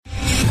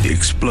The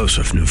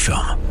explosive new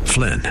film,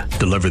 Flynn,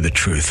 deliver the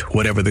truth,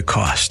 whatever the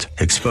cost,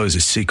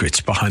 exposes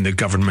secrets behind the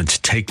government's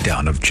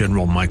takedown of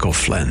General Michael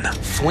Flynn.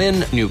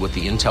 Flynn knew what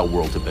the intel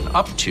world had been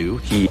up to.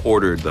 He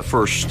ordered the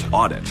first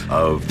audit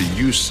of the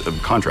use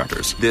of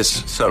contractors.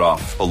 This set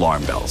off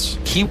alarm bells.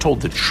 He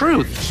told the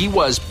truth. He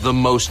was the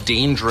most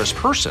dangerous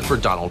person for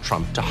Donald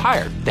Trump to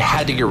hire. They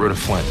had to get rid of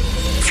Flynn.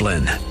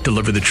 Flynn,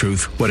 deliver the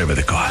truth, whatever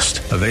the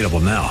cost. Available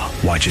now.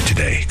 Watch it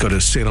today. Go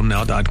to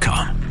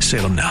salemnow.com.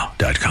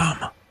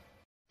 salemnow.com.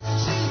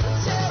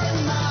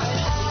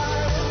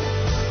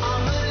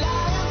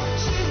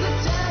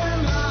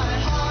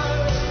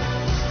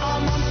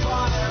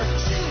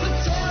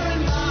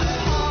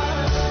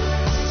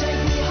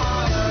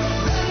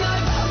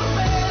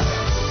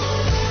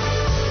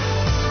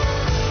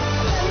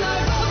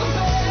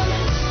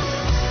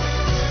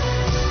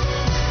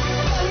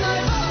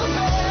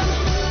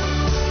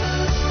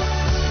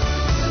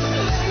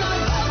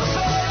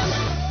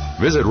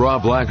 Visit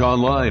Rob Black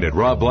online at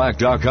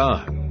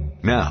robblack.com.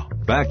 Now,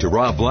 back to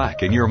Rob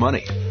Black and Your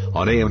Money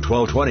on AM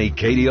 1220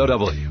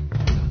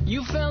 KDOW.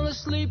 You fell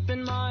asleep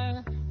in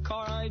my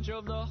car, I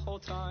drove the whole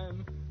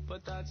time,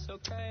 but that's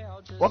okay,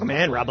 I'll just... Welcome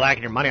in, Rob Black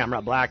and Your Money. I'm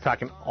Rob Black,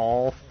 talking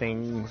all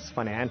things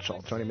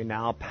financial. Joining me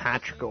now,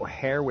 Patrick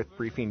O'Hare with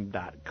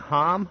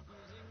Briefing.com.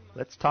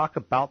 Let's talk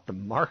about the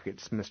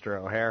markets, Mr.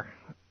 O'Hare.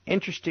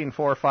 Interesting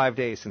 4 or 5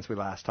 days since we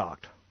last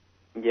talked.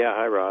 Yeah,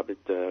 hi, Rob. It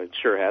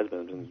sure has been.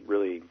 It's been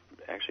really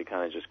actually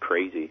kind of just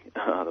crazy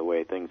the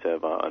way things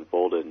have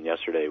unfolded, and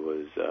yesterday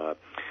was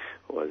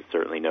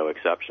certainly no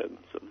exception.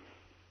 So.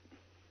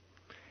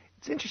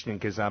 It's interesting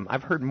because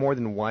I've heard more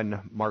than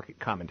one market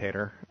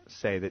commentator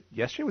say that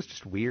yesterday was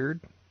just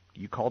weird.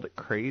 You called it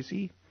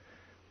crazy.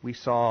 We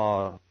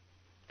saw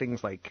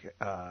things like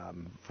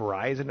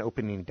Verizon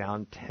opening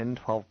down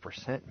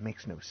 10-12%.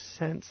 Makes no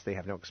sense. They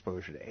have no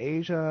exposure to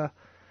Asia.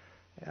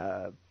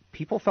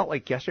 People felt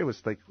like yesterday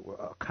was like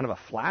kind of a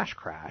flash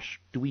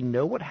crash. Do we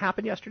know what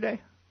happened yesterday?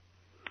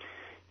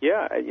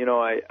 Yeah,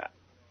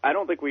 I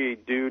don't think we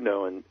do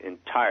know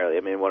entirely.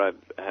 I mean, what I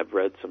have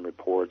read some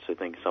reports, I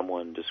think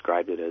someone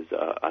described it as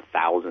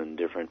 1,000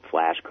 different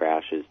flash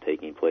crashes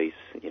taking place,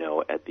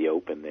 at the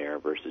open there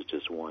versus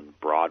just one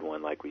broad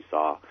one like we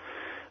saw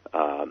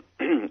a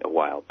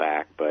while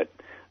back. But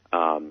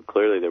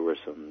clearly there were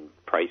some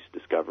price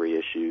discovery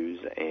issues,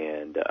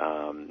 and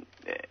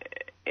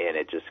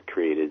it just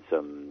created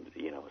some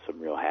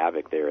real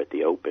havoc there at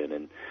the open.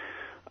 And,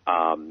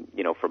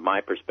 from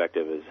my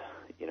perspective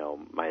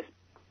my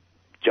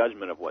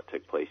judgment of what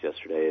took place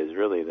yesterday is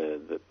really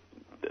the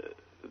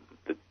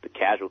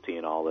casualty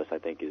in all this, I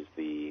think, is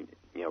the,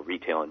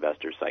 retail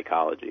investor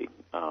psychology.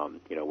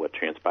 What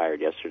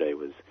transpired yesterday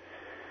was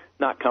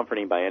not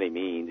comforting by any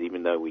means,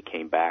 even though we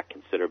came back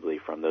considerably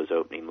from those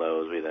opening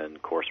lows. We then,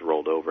 of course,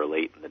 rolled over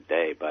late in the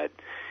day. But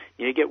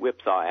you get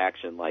whipsaw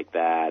action like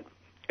that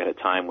at a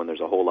time when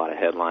there's a whole lot of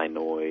headline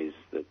noise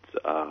that's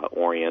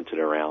oriented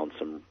around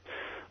some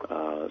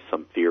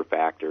fear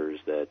factors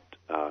that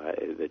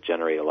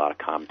generate a lot of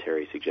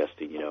commentary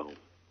suggesting,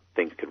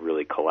 things could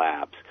really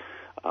collapse.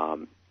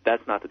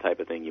 That's not the type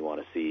of thing you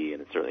want to see,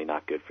 and it's certainly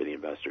not good for the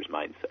investor's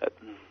mindset.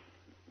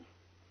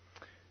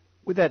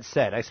 With that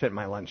said, I spent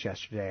my lunch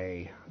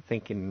yesterday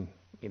thinking,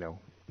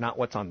 not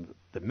what's on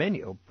the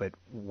menu, but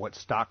what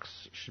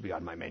stocks should be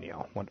on my menu,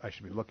 what I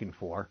should be looking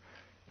for,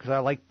 because I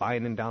like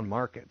buying in down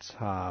markets.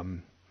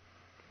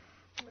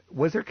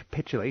 Was there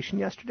capitulation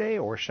yesterday,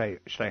 or should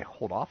I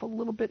hold off a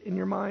little bit in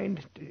your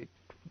mind?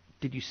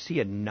 Did you see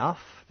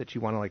enough that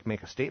you want to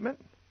make a statement?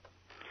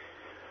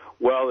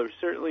 Well, there's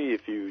certainly,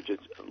 if you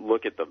just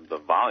look at the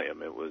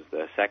volume, it was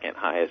the second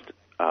highest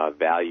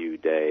value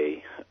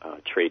day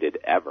traded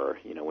ever.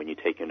 When you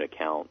take into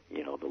account,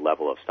 the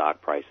level of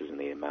stock prices and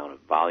the amount of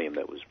volume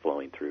that was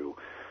flowing through.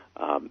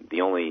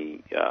 The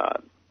only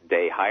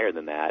day higher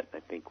than that, I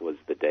think, was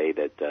the day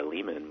that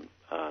Lehman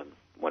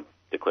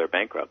declared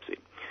bankruptcy.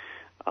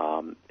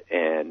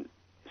 And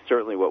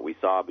certainly what we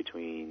saw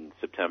between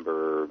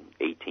September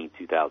 18,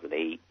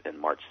 2008 and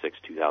March 6,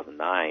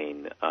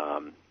 2009,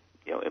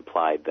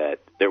 implied that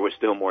there was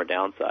still more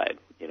downside,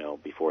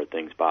 before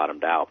things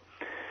bottomed out.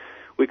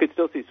 We could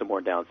still see some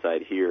more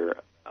downside here.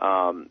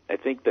 I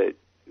think that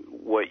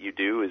what you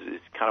do is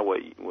kind of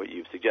what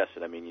you've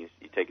suggested. I mean, you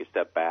take a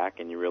step back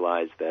and you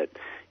realize that,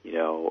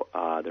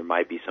 there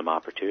might be some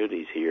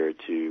opportunities here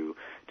to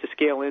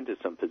scale into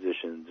some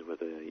positions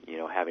with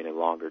having a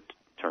longer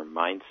term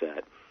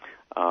mindset.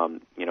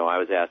 I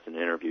was asked in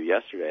an interview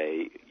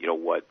yesterday,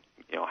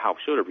 how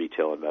should a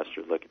retail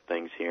investor look at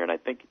things here? And I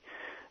think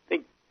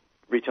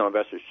retail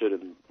investors should,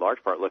 in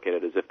large part, look at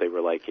it as if they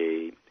were like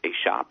a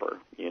shopper.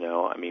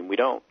 I mean, we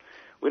don't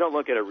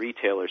look at a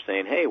retailer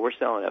saying, "Hey, we're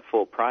selling at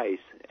full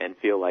price," and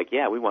feel like,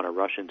 "Yeah, we want to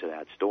rush into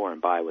that store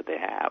and buy what they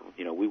have."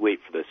 We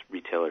wait for this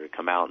retailer to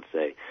come out and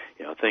say,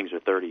 things are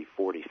 30,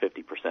 40,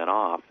 50%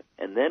 off,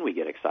 and then we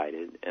get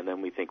excited, and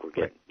then we think we're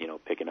getting,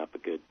 picking up a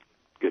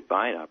good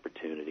buying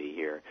opportunity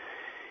here.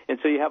 And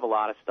so you have a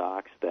lot of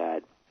stocks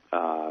that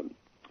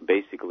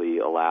basically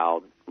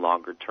allowed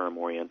longer-term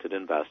oriented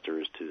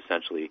investors to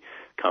essentially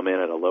come in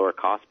at a lower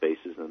cost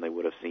basis than they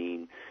would have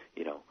seen,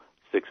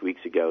 6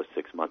 weeks ago,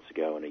 6 months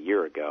ago, and a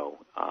year ago,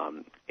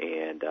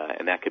 and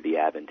that could be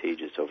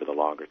advantageous over the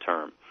longer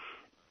term.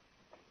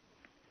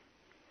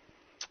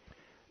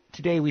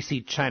 Today we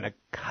see China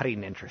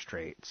cutting interest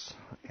rates,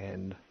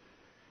 and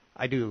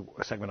I do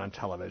a segment on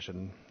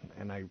television,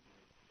 and I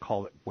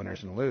call it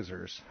winners and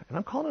losers, and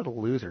I'm calling it a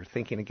loser,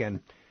 thinking again,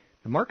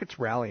 the market's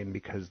rallying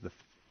because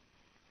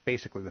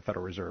basically the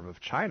Federal Reserve of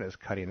China is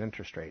cutting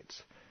interest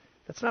rates.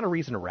 That's not a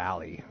reason to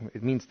rally.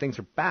 It means things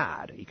are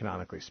bad,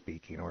 economically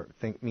speaking, or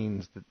it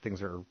means that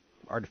things are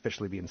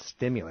artificially being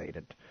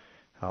stimulated,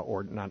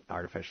 or not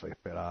artificially,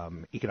 but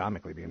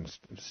economically being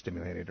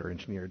stimulated or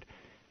engineered.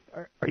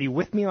 Are you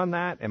with me on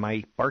that? Am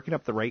I barking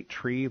up the right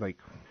tree?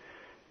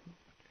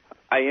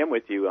 I am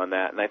with you on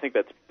that, and I think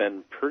that's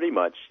been pretty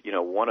much,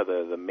 one of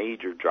the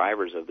major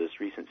drivers of this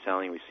recent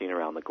selling we've seen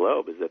around the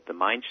globe is that the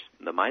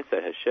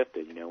mindset has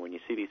shifted. When you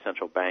see these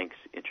central banks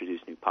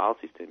introduce new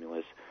policy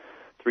stimulus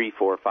 3,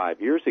 4,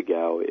 5 years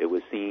ago, it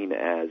was seen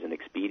as an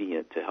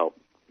expedient to help,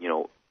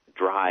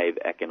 drive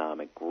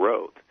economic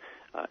growth.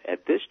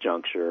 At this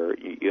juncture,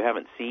 you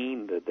haven't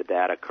seen the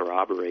data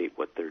corroborate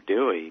what they're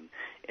doing,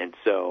 and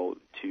so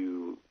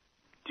to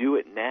do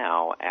it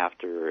now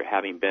after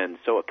having been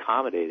so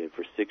accommodated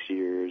for 6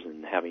 years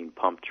and having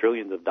pumped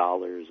trillions of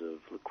dollars of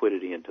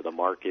liquidity into the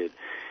market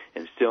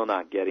and still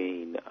not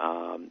getting,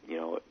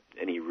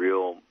 any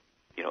real,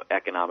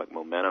 economic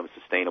momentum,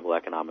 sustainable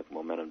economic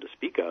momentum to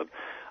speak of,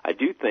 I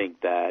do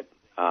think that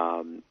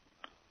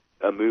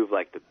a move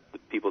like the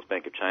People's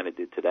Bank of China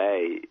did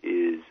today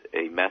is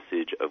a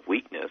message of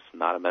weakness,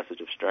 not a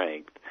message of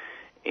strength.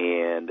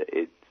 And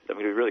I'm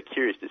going to be really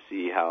curious to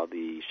see how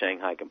the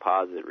Shanghai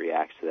Composite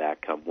reacts to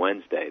that come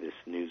Wednesday. This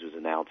news was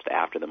announced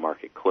after the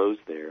market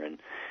closed there. And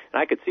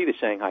I could see the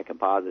Shanghai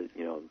Composite,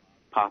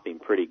 popping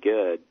pretty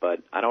good,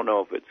 but I don't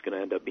know if it's going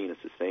to end up being a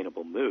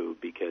sustainable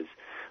move because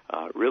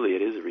really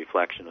it is a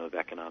reflection of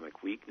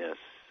economic weakness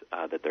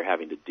that they're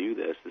having to do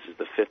this. This is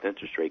the 5th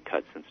interest rate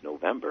cut since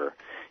November.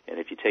 And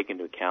if you take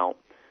into account,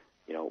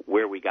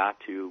 where we got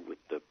to with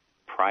the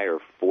prior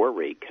 4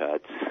 rate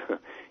cuts,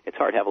 it's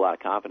hard to have a lot of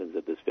confidence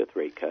that this 5th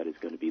rate cut is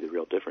going to be the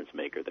real difference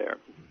maker there.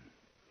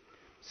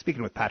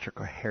 Speaking with Patrick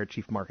O'Hare,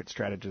 Chief Market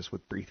Strategist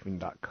with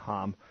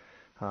Briefing.com,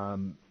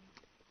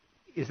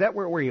 is that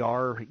where we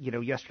are?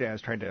 Yesterday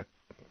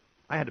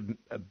I had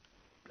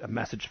a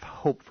message of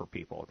hope for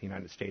people. The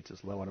United States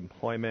is low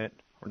unemployment,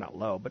 or not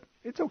low, but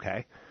it's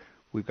okay.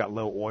 We've got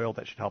low oil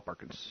that should help our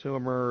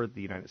consumer.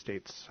 The United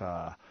States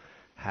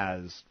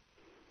has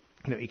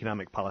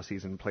economic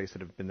policies in place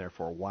that have been there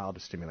for a while to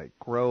stimulate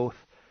growth,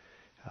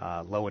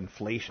 low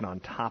inflation on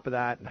top of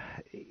that.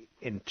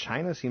 And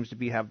China seems to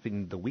be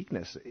having the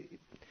weakness.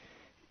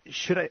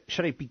 Should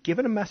I be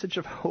given a message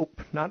of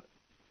hope?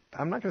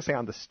 I'm not going to say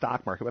on the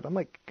stock market, but I'm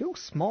like, go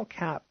small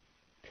cap,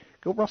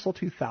 go Russell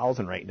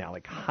 2000 right now.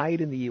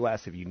 Hide in the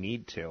U.S. if you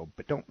need to,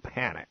 but don't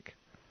panic.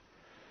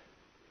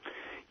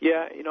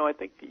 Yeah, I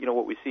think,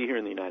 what we see here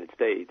in the United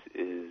States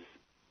is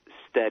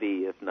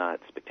steady, if not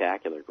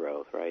spectacular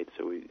growth, right?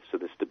 So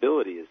the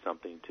stability is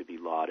something to be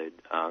lauded.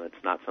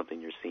 It's not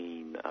something you're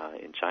seeing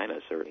in China,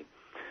 certainly.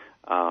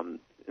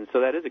 And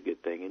so that is a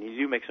good thing. And you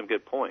do make some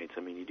good points.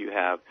 I mean, you do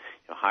have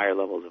higher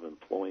levels of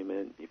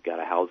employment. You've got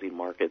a housing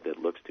market that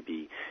looks to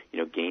be,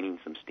 gaining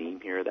some steam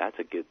here. That's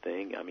a good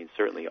thing. I mean,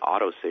 certainly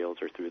auto sales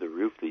are through the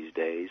roof these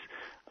days.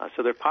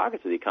 So there are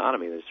pockets of the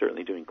economy that are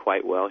certainly doing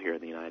quite well here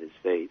in the United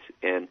States.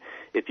 And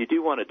if you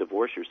do want to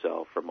divorce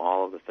yourself from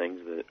all of the things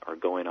that are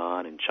going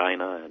on in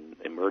China and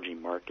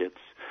emerging markets,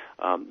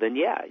 then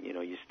yeah,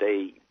 you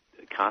stay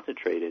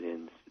concentrated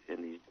in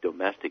these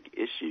domestic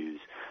issues.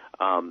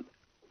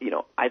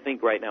 I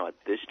think right now at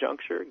this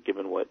juncture,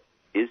 given what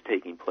is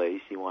taking place,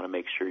 you want to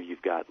make sure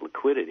you've got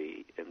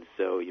liquidity. And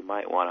so you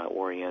might want to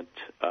orient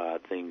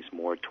things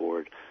more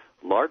toward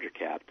larger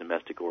cap,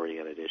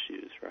 domestic-oriented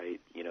issues, right?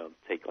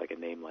 Take like a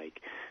name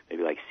like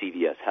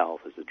CVS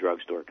Health as a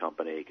drugstore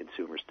company,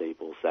 consumer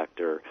staples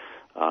sector,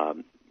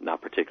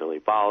 not particularly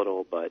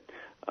volatile, but,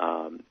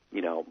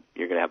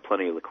 you're going to have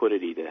plenty of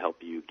liquidity to help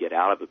you get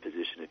out of a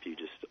position if you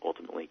just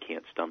ultimately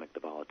can't stomach the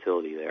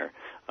volatility there.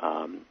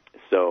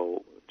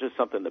 So just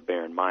something to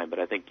bear in mind. But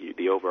I think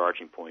the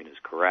overarching point is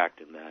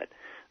correct in that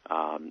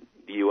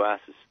the U.S.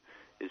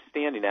 is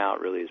standing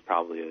out really as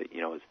probably,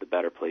 it's the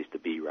better place to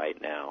be right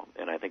now.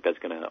 And I think that's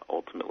going to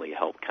ultimately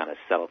help kind of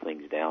settle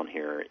things down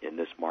here in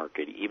this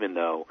market, even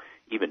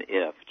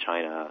if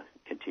China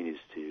continues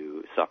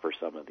to suffer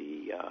some of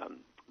the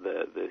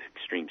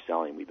extreme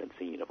selling we've been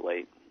seeing of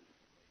late.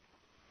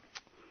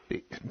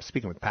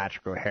 Speaking with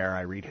Patrick O'Hare,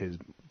 I read his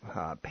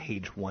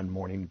page one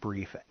morning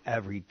brief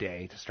every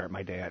day to start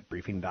my day at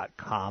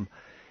Briefing.com.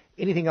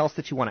 Anything else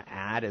that you want to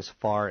add as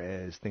far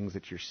as things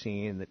that you're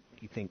seeing that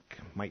you think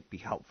might be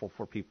helpful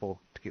for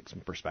people to get some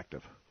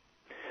perspective?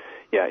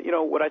 Yeah,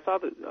 what I saw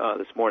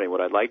this morning,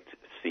 what I liked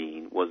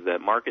seeing was that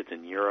markets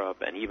in Europe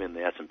and even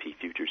the S&P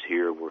futures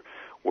here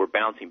were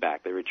bouncing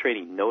back. They were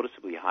trading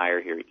noticeably higher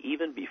here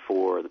even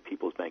before the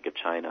People's Bank of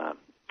China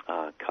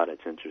cut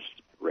its interest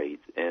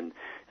rates. And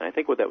I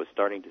think what that was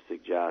starting to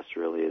suggest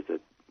really is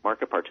that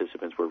market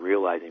participants were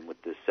realizing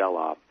with this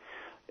sell-off,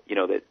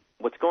 that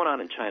what's going on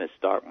in China's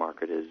stock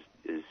market is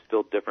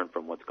still different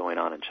from what's going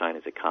on in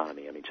China's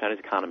economy. I mean, China's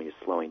economy is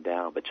slowing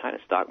down, but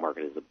China's stock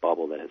market is a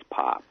bubble that has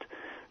popped,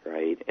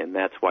 right? And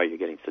that's why you're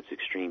getting such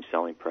extreme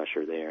selling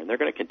pressure there. And they're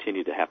going to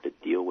continue to have to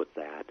deal with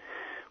that.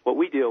 What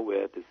we deal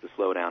with is the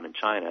slowdown in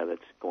China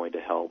that's going to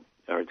help,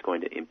 or it's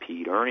going to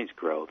impede earnings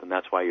growth, and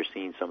that's why you're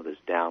seeing some of this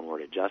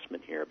downward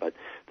adjustment here. But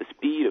the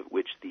speed at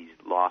which these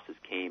losses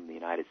came in the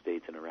United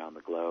States and around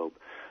the globe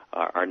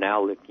are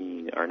now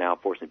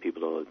forcing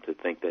people to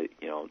think that,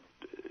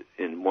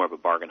 in more of a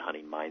bargain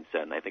hunting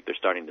mindset. And I think they're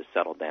starting to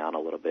settle down a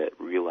little bit,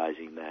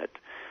 realizing that,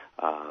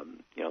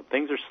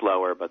 things are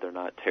slower, but they're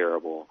not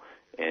terrible,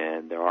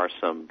 and there are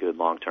some good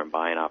long-term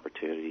buying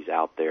opportunities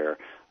out there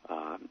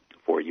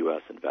for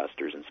U.S.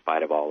 investors in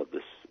spite of all of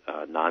this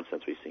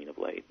nonsense we've seen of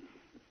late.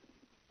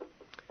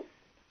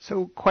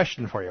 So,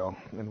 question for you,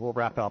 and we'll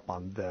wrap up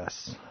on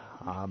this.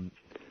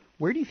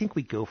 Where do you think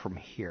we go from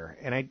here?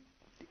 And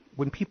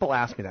when people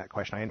ask me that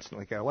question, I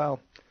instantly go,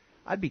 well,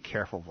 I'd be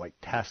careful of like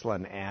Tesla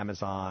and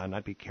Amazon.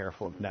 I'd be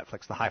careful of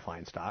Netflix, the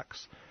high-flying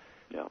stocks.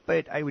 Yeah.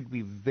 But I would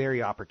be very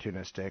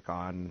opportunistic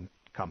on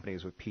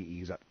companies with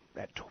PEs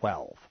at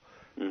 12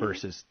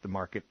 versus the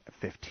market at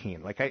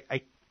 15. Like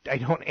I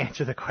don't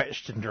answer the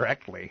question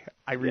directly.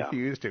 I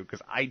refuse to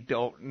because I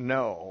don't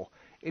know.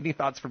 Any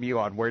thoughts from you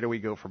on where do we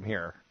go from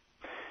here?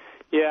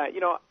 Yeah,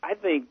 I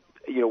think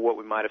what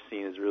we might have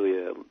seen is really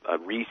a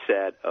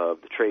reset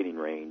of the trading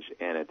range,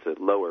 and it's a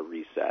lower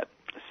reset.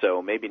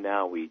 So maybe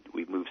now we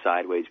move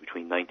sideways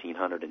between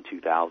 1,900 and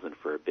 2,000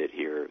 for a bit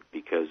here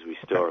because we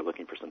still are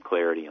looking for some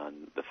clarity on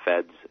the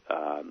Fed's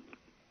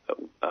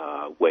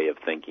way of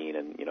thinking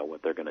and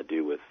what they're going to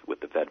do with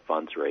the Fed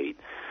funds rate.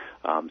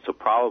 So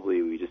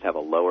probably we just have a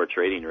lower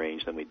trading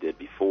range than we did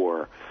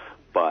before,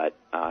 but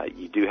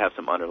you do have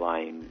some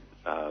underlying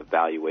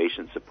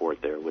valuation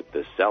support there with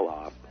this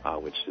sell-off,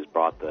 which has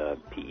brought the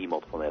PE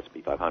multiple in the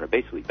S&P 500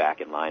 basically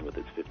back in line with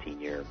its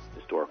 15-year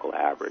historical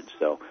average.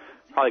 So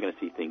probably going to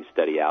see things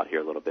steady out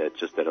here a little bit,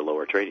 just at a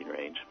lower trading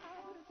range.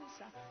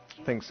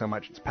 Thanks so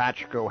much. It's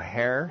Patrick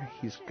O'Hare.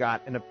 He's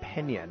got an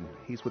opinion.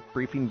 He's with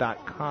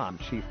Briefing.com,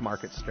 Chief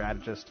Market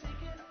Strategist.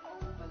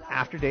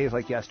 After days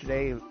like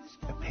yesterday,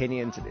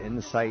 opinions and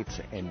insights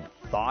and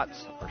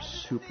thoughts are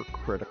super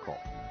critical.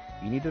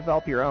 You need to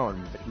develop your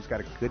own, but he's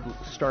got a good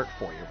start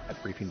for you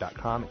at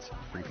Briefing.com. It's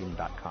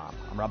Briefing.com.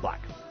 I'm Rob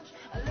Black.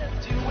 I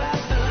left you at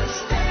the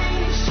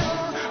station.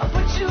 I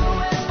put you in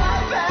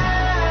my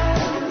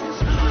bands.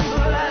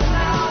 But I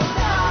now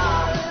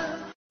got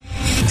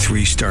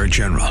 3-star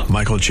General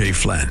Michael J.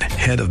 Flynn,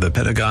 head of the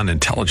Pentagon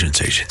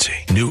Intelligence Agency,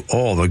 knew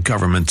all the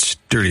government's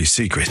dirty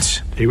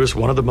secrets. He was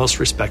one of the most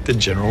respected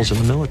generals in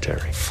the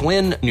military.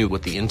 Flynn knew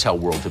what the intel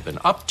world had been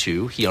up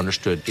to. He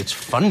understood its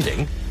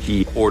funding.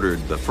 He ordered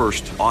the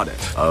first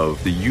audit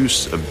of the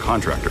use of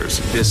contractors.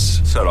 This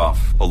set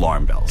off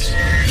alarm bells.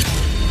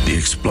 The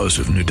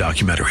explosive new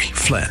documentary,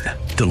 Flynn,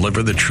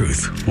 Deliver the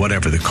Truth,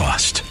 Whatever the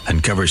Cost,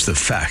 uncovers the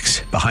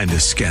facts behind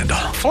this scandal.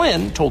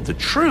 Flynn told the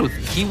truth.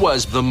 He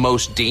was the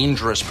most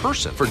dangerous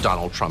person for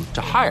Donald Trump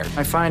to hire.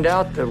 I find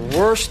out the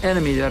worst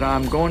enemy that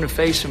I'm going to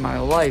face in my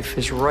life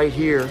is right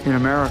here in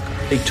America.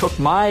 They took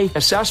my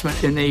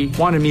assessment and they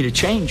wanted me to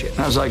change it. And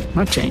I was like, I'm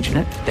not changing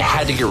it. They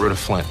had to get rid of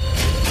Flynn.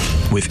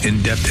 With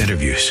in-depth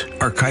interviews,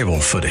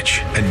 archival footage,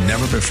 and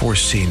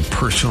never-before-seen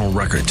personal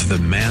records of the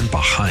man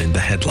behind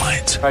the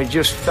headlines. I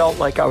just felt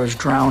like I was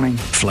drowning.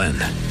 Flynn,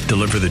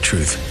 Deliver the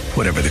Truth,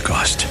 Whatever the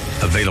Cost.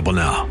 Available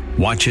now.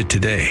 Watch it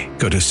today.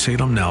 Go to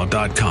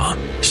salemnow.com.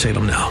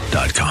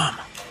 salemnow.com.